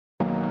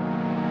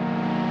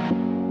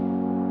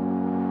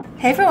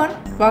Hey everyone,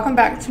 welcome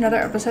back to another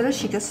episode of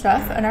Sheikah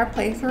Steph and our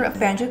playthrough of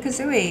Banjo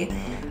Kazooie.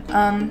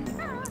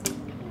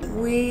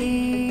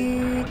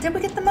 Did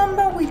we get the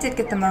mumbo? We did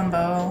get the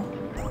mumbo.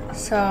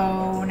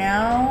 So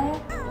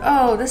now,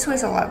 oh, this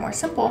way's a lot more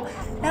simple.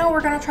 Now we're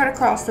gonna try to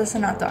cross this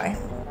and not die.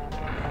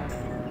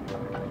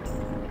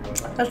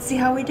 Let's see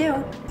how we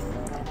do.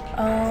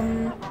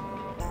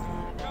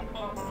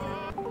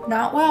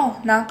 Not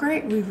well, not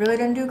great. We really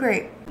didn't do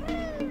great.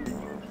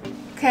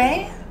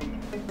 Okay.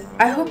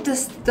 I hope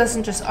this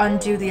doesn't just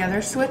undo the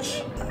other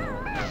switch.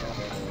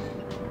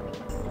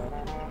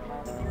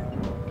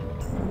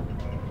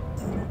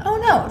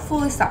 Oh no, it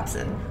fully stops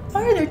it.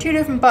 Why are there two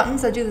different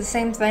buttons that do the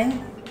same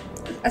thing,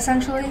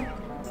 essentially?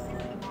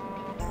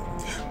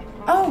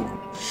 Oh,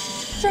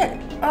 shit.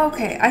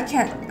 Okay,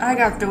 I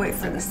have to wait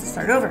for this to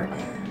start over.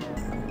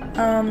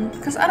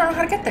 Because I don't know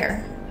how to get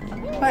there.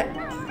 But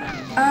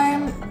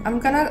I'm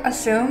gonna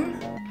assume.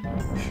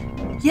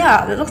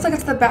 Yeah, it looks like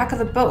it's the back of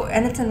the boat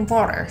and it's in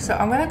water. So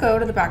I'm gonna go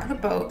to the back of the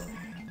boat,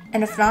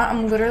 and if not,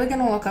 I'm literally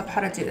gonna look up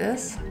how to do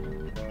this.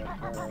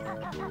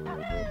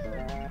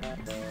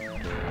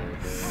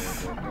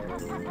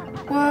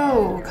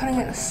 Whoa, cutting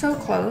it so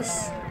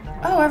close.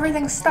 Oh,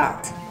 everything's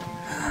stopped.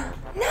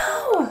 No!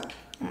 Oh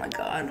my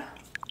god.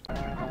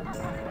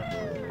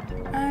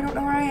 I don't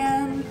know where I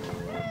am.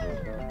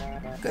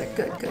 Good,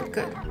 good, good,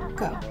 good.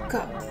 Go,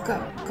 go, go,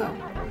 go.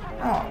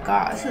 Oh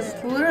god, this is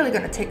literally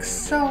gonna take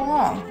so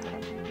long.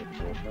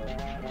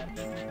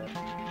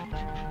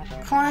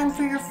 Climb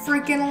for your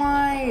freaking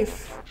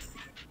life!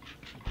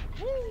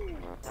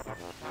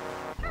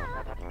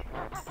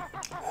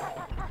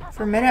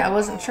 For a minute, I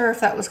wasn't sure if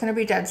that was gonna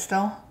be dead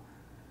still.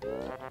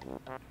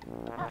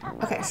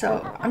 Okay,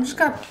 so I'm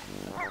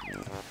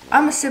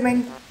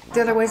assuming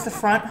the other way's the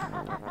front.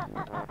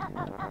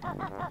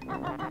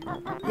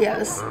 Yeah,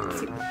 this.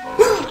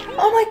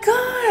 Oh my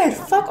god!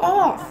 Fuck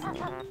off!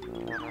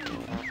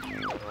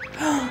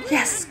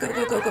 Yes! Go,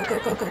 go, go, go, go,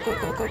 go, go, go,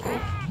 go, go, go.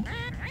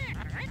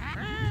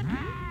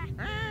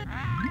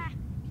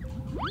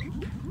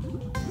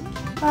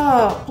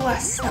 Oh,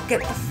 bless. Now get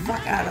the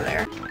fuck out of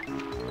there.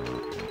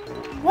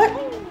 What?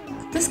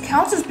 This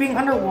counts as being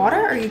underwater?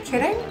 Are you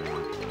kidding?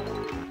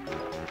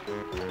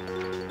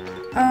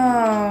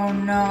 Oh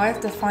no, I have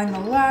to find the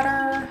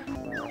ladder.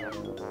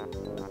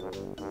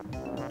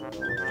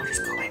 What is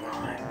going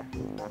on?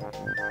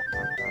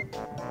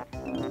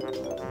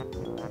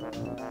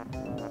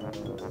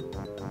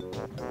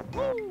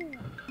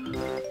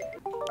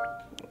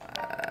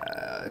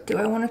 Do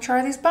I want to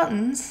try these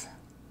buttons?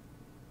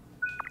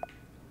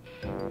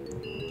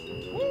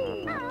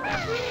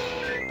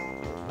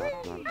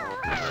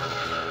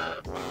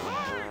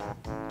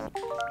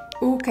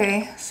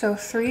 Okay, so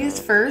 3 is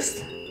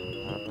first.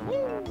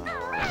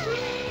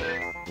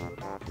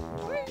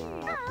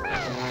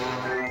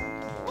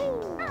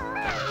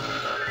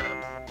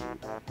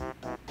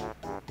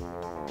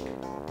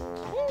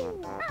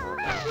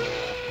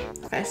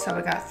 Okay, so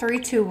we got 3,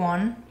 2,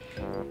 1.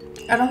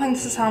 I don't think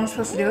this is how I'm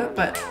supposed to do it,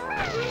 but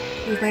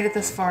we've made it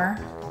this far.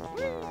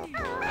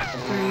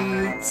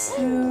 3,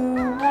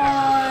 2,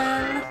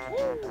 1.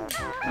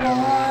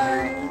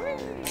 1,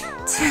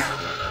 2.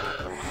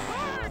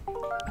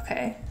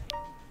 Okay,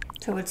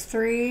 so it's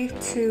 3,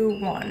 2,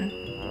 1.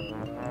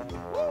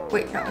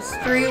 Wait, no, it's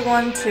 3,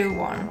 1, 2,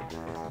 1.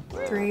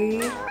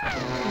 3,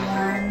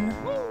 1,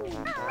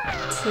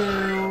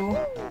 2,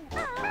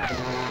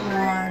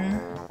 1,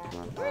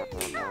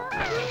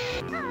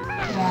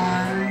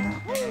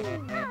 1.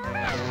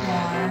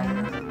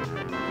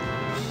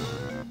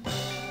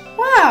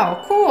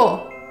 Wow,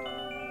 cool.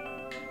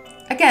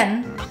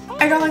 Again,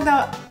 I don't think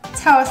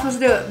that's how I was supposed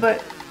to do it,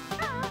 but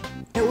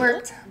it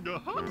worked.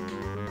 That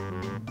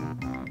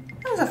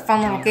was a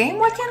fun little game.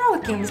 Why can't all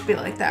the games be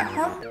like that,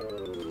 huh?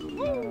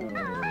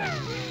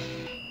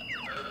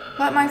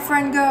 Let my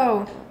friend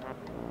go.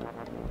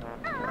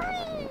 I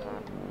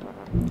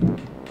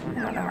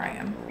don't know where I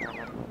am.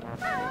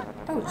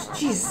 Oh,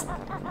 jeez.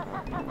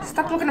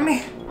 Stop looking at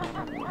me.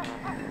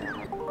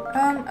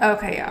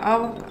 Okay, yeah,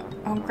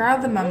 I'll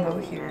grab the mumbo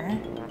here.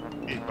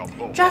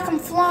 Jack, I'm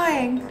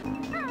flying!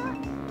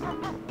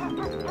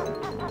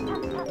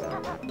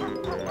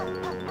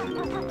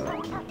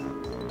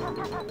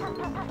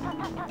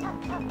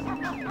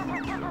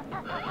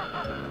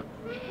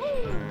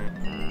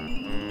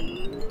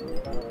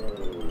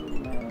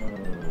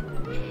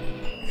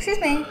 Excuse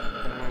me.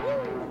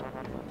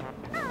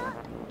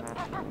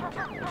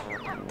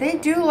 They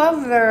do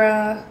love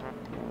their,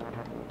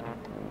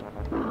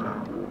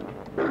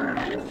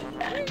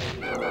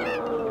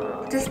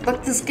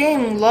 this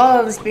game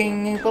loves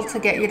being able to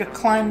get you to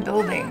climb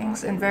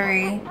buildings in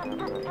very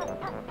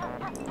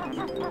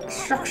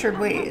structured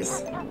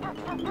ways.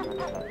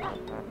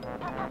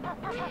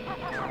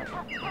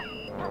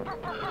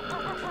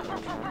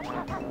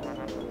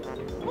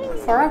 How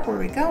far up were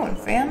we going,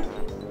 fam?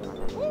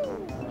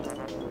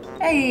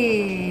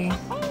 Hey!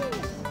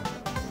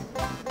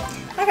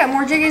 I got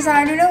more jiggies than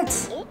I do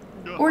notes.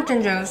 Or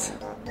Jinjos.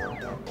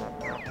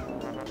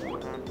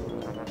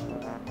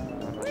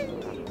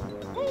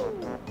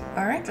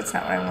 Alright, that's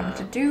not what I wanted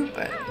to do,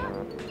 but...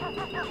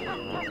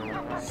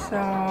 So,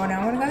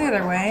 now I'm gonna go the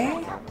other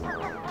way.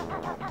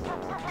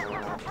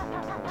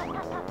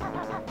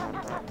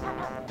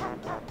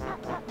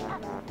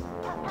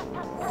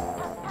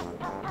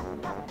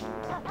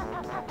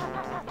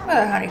 What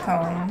a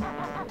honeycomb.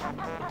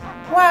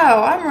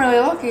 Wow, I'm really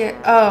lucky.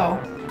 Oh,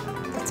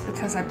 that's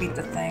because I beat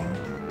the thing.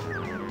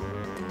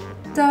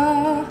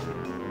 Duh.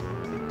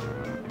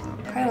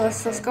 Okay,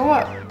 let's go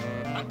up.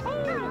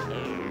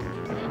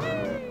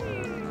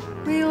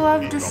 We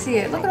love to see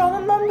it. Look at all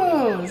the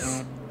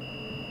mumbos.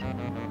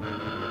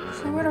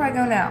 So where do I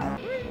go now?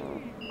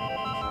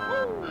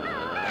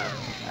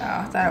 Oh,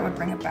 I thought it would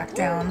bring it back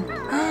down.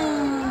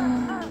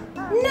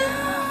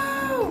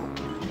 No!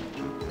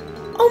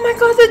 Oh my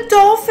god, the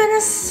dolphin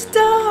is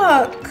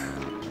stuck!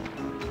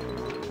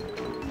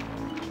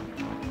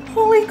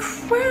 Holy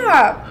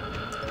crap!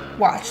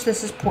 Watch,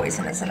 this is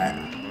poison, isn't it?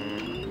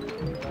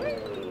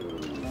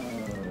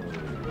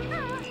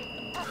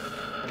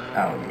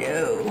 Oh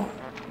no.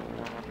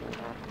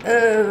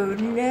 Oh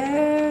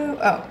no.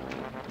 Oh.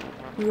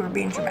 We were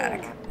being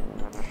dramatic.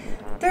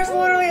 There's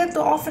literally a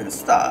dolphin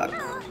stuck.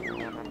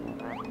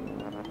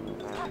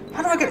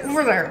 How do I get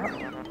over there?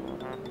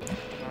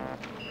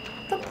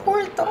 The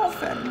poor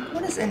dolphin.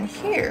 What is in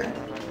here?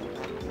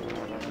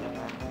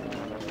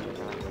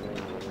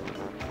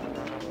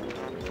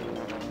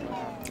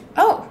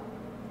 Oh.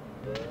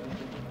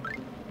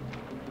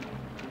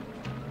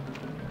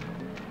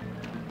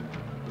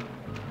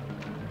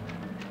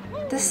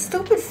 This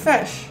stupid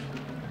fish.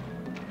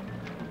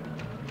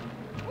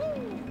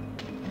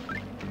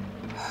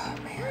 Oh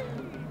man.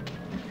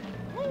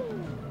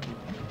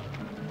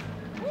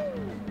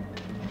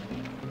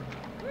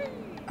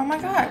 Oh my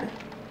god.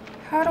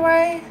 How do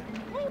I...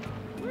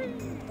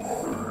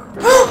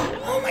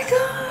 Oh my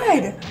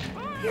god!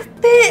 You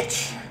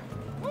bitch!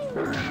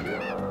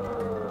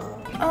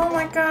 Oh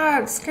my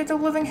god, scared the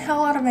living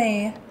hell out of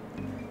me.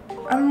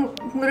 I'm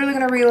literally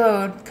gonna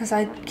reload because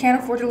I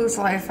can't afford to lose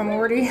life. I'm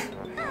already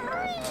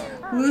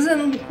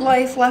losing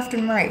life left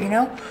and right, you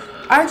know?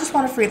 I just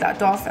want to free that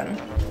dolphin.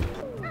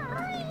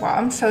 Wow,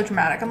 I'm so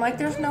dramatic. I'm like,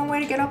 there's no way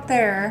to get up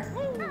there.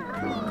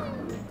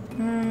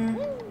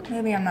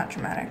 Maybe I'm not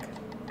dramatic.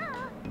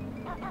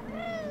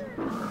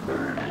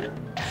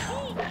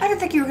 I didn't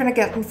think you were gonna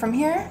get them from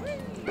here.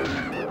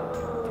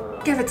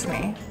 Give it to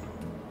me.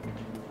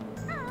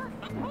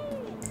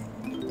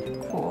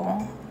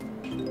 Cool.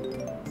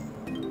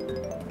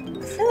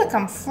 I feel like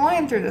I'm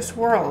flying through this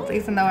world,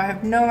 even though I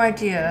have no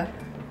idea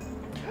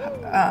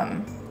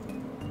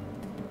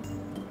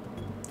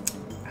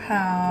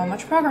how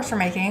much progress we're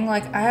making.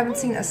 Like, I haven't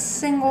seen a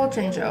single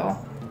Jinjo.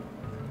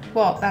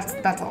 Well, that's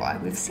a lie.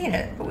 We've seen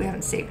it, but we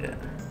haven't saved it.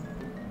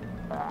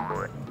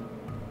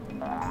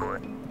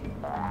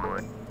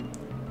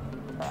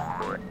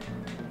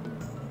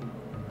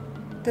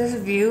 This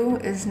view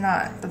is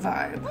not the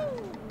vibe.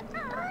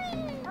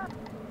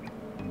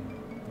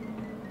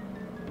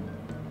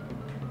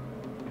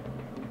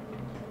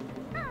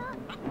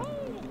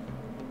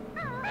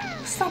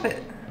 Stop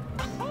it.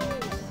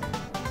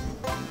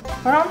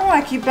 I don't know,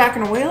 I keep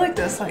backing away like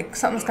this, like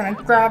something's gonna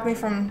grab me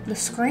from the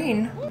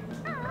screen.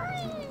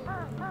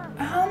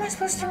 How am I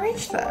supposed to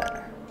reach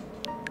that?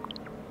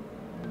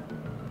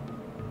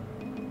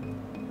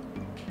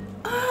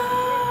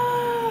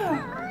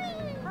 Ah!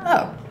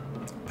 Oh,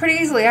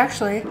 pretty easily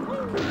actually.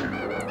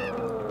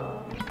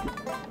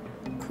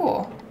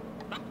 Cool.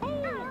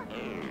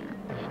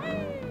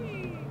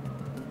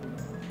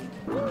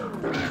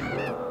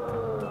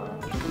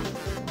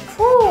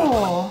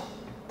 Cool.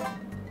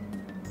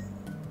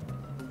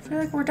 I feel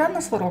like we're done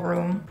this little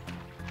room.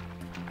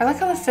 I like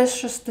how the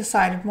fish just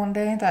decided one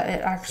day that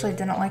it actually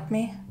didn't like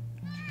me.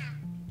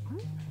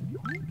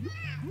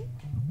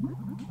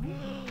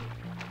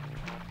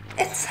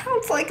 It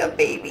sounds like a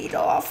baby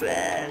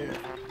dolphin.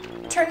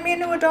 Turn me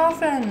into a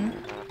dolphin.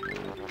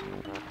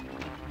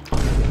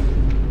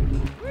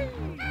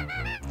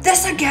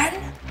 This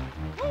again?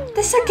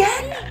 This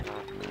again?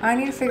 I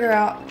need to figure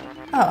out...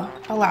 Oh,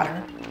 a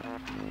ladder.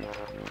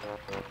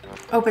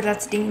 Oh, but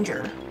that's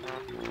danger.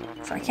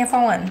 So I can't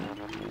fall in.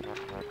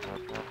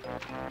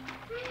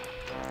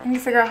 I need to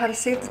figure out how to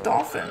save the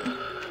dolphin.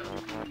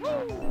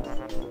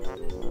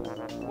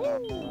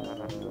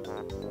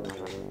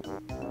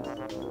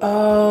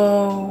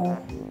 Oh,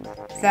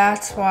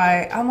 that's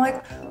why. I'm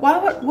like,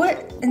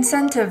 what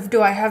incentive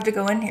do I have to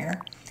go in here?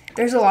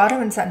 There's a lot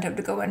of incentive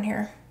to go in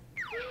here.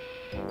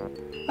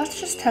 Let's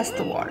just test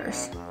the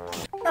waters.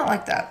 Not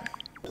like that.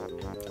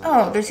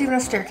 Oh, there's even a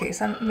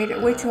staircase. I made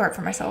it way too hard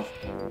for myself.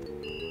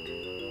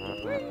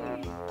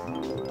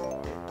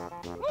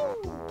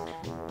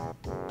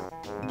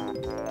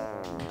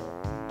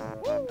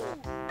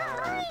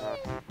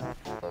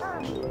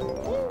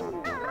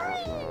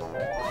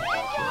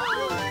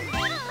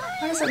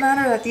 Why does it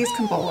matter that these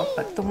can blow up,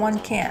 but the one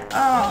can't?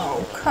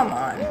 Oh, come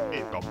on.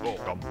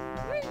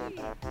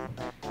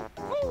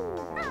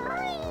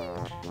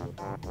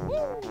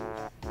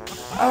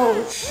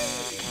 Oh,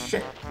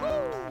 shit.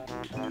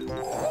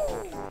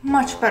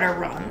 Much better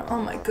run.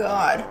 Oh my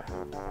god.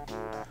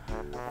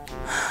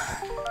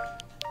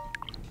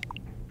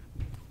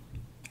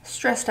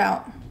 Stressed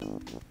out.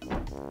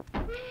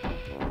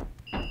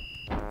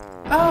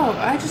 Oh,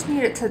 I just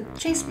needed to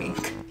chase me.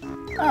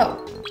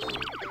 Oh.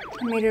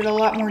 I made it a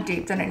lot more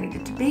deep than it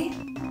needed to be.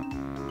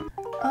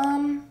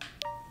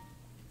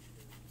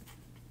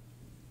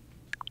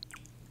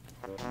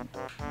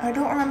 I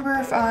don't remember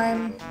if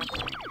I'm...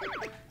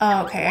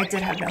 Oh, okay, I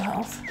did have no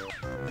health.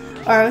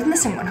 Or I was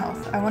missing 1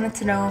 health. I wanted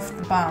to know if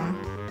the bomb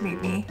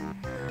made me...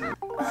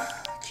 Oh,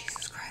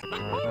 Jesus Christ.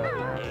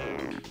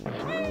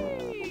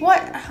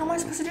 What? How am I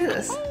supposed to do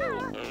this?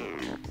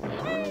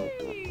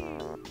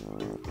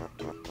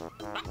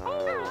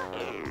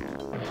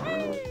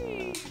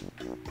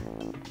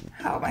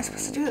 How am I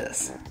supposed to do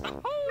this?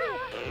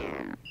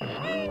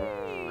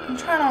 I'm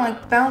trying to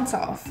like bounce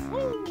off.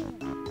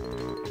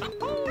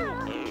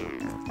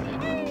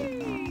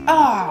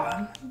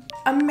 Ah,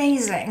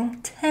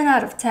 amazing. 10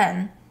 out of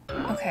 10.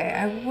 Okay,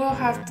 I will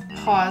have to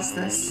pause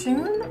this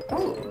soon.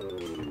 Oh.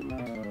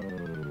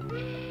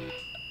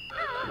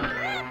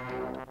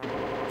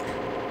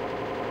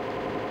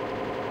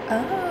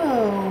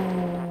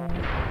 Oh.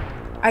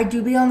 I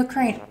do be on the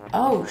crane.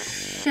 Oh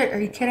shit, are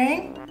you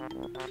kidding?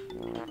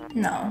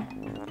 No.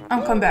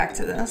 I'll come back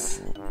to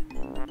this.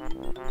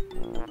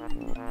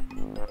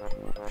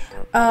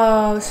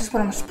 Oh, this is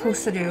what I'm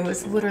supposed to do.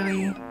 It's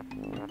literally...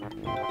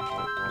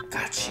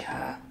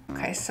 Gotcha.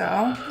 Okay,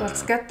 so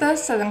let's get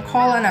this and then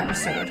call an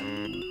episode.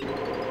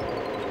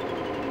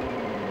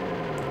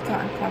 Come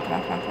on, come on, come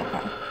on, come on, come on,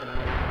 come on.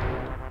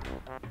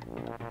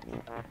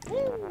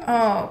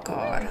 Oh,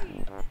 God.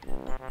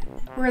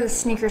 Where are the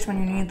sneakers when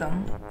you need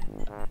them?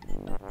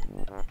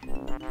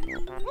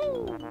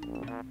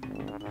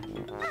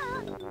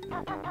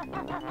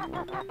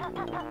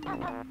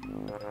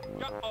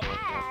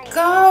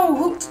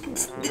 Go!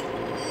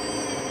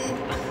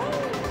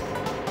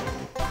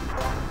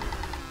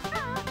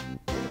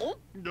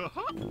 Man,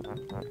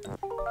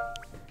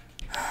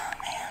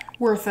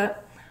 worth it.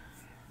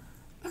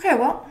 Okay,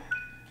 well,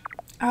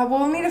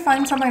 we'll need to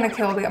find something to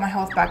kill to get my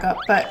health back up,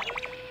 but...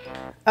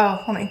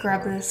 Oh, let me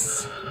grab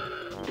this.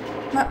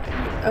 No,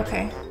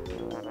 okay.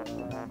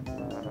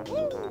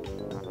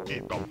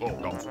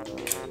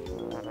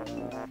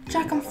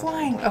 Jack, I'm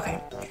flying. Okay,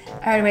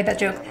 I already made that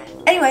joke.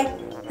 Anyway,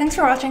 thanks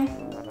for watching.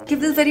 Give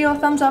this video a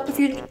thumbs up if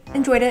you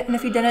enjoyed it, and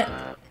if you didn't,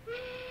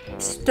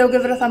 still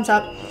give it a thumbs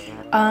up.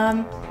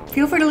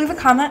 Feel free to leave a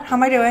comment. How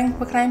am I doing?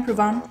 What can I improve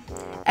on?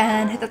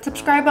 And hit that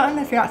subscribe button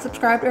if you're not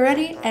subscribed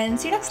already, and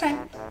see you next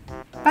time.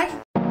 Bye.